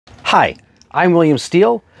Hi, I'm William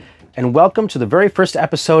Steele, and welcome to the very first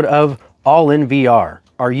episode of All in VR.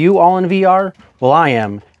 Are you all in VR? Well, I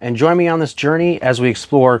am, and join me on this journey as we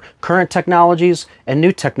explore current technologies and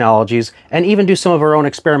new technologies, and even do some of our own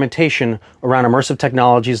experimentation around immersive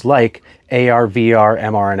technologies like AR, VR,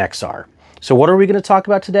 MR, and XR. So what are we going to talk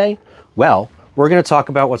about today? Well, we're going to talk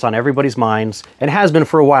about what's on everybody's minds, and has been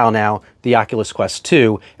for a while now, the Oculus Quest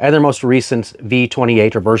 2 and their most recent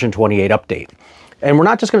V28 or version 28 update. And we're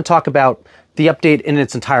not just going to talk about the update in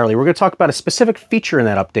its entirety. We're going to talk about a specific feature in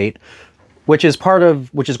that update, which is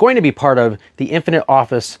going to be part of the Infinite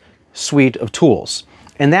Office suite of tools.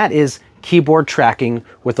 And that is keyboard tracking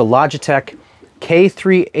with the Logitech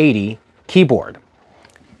K830 Keyboard.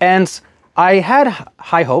 And I had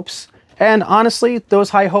high hopes, and honestly,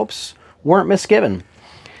 those high hopes weren't misgiven.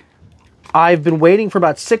 I've been waiting for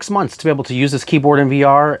about 6 months to be able to use this keyboard in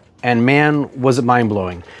VR, and man, was it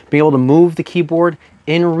mind-blowing. Being able to move the keyboard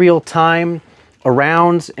in real time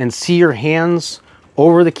around and see your hands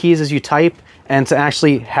over the keys as you type, and to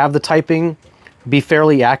actually have the typing be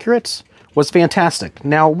fairly accurate was fantastic.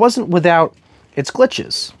 Now, it wasn't without its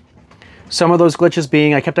glitches. Some of those glitches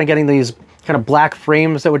being, I kept on getting these kind of black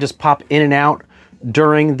frames that would just pop in and out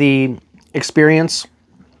during the experience,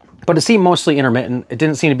 but it seemed mostly intermittent. It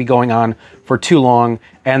didn't seem to be going on for too long,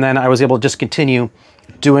 and then I was able to just continue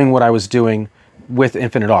doing what I was doing with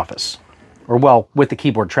Infinite Office, or well, with the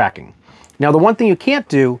keyboard tracking. Now, the one thing you can't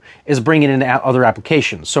do is bring it into other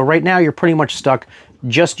applications. So right now you're pretty much stuck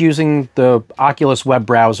just using the Oculus web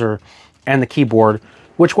browser and the keyboard,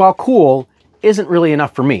 which, while cool, isn't really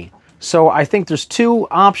enough for me. So I think there's two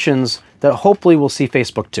options that hopefully we'll see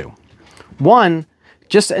Facebook do. One,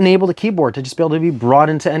 just enable the keyboard to just be able to be brought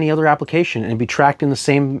into any other application and be tracked in the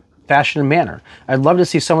same fashion and manner. I'd love to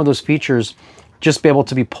see some of those features just be able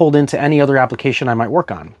to be pulled into any other application I might work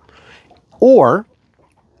on. Or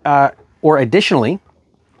additionally,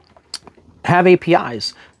 have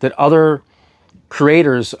APIs that other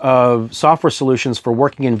creators of software solutions for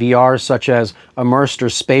working in VR, such as immersed or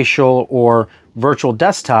spatial or virtual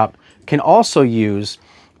desktop, can also use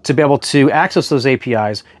to be able to access those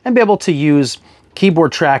APIs and be able to use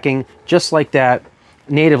keyboard tracking just like that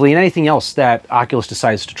natively, and anything else that Oculus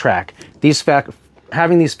decides to track.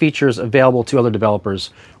 Having these features available to other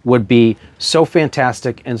developers would be so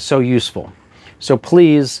fantastic and so useful. So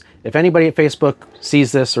please, if anybody at Facebook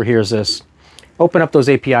sees this or hears this, open up those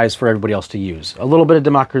APIs for everybody else to use. A little bit of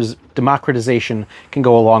democratization can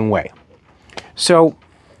go a long way. So,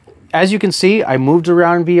 as you can see, I moved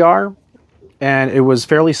around in VR, and it was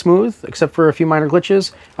fairly smooth, except for a few minor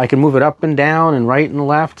glitches. I could move it up and down and right and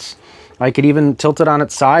left. I could even tilt it on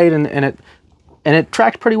its side, and it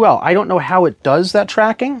tracked pretty well. I don't know how it does that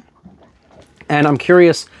tracking, and I'm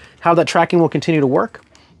curious how that tracking will continue to work,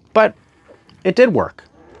 but it did work.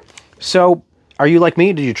 So, are you like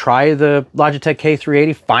me? Did you try the Logitech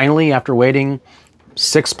K380 finally after waiting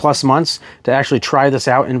 6+ months to actually try this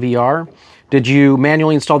out in VR? Did you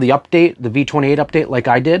manually install the update, the V28 update, like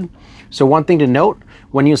I did? So one thing to note,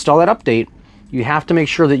 when you install that update, you have to make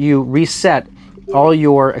sure that you reset all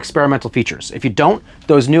your experimental features. If you don't,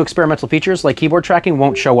 those new experimental features like keyboard tracking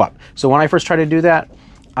won't show up. So when I first tried to do that,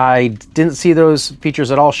 I didn't see those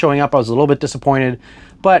features at all showing up. I was a little bit disappointed.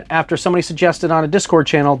 But after somebody suggested on a Discord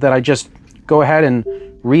channel that I just go ahead and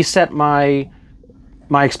reset my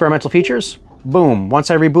experimental features, boom,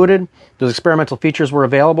 once I rebooted, those experimental features were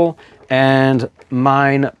available, and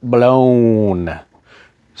mind blown.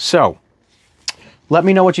 So, let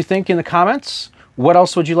me know what you think in the comments. What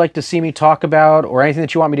else would you like to see me talk about, or anything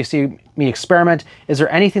that you want me to see me experiment? Is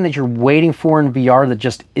there anything that you're waiting for in VR that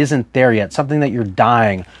just isn't there yet? Something that you're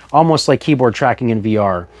dying, almost like keyboard tracking in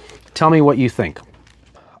VR? Tell me what you think.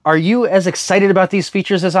 Are you as excited about these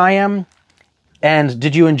features as I am? And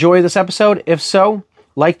did you enjoy this episode? If so,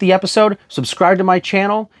 like the episode, subscribe to my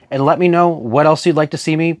channel, and let me know what else you'd like to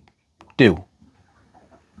see me do.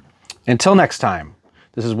 Until next time,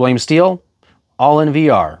 this is William Steele, all in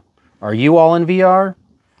VR. Are you all in VR?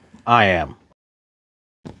 I am.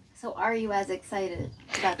 So are you as excited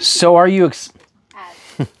about the So are you sorry.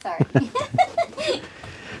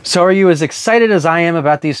 So are you as excited as I am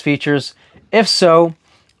about these features? If so,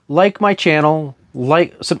 like my channel,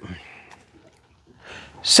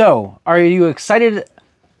 So are you excited?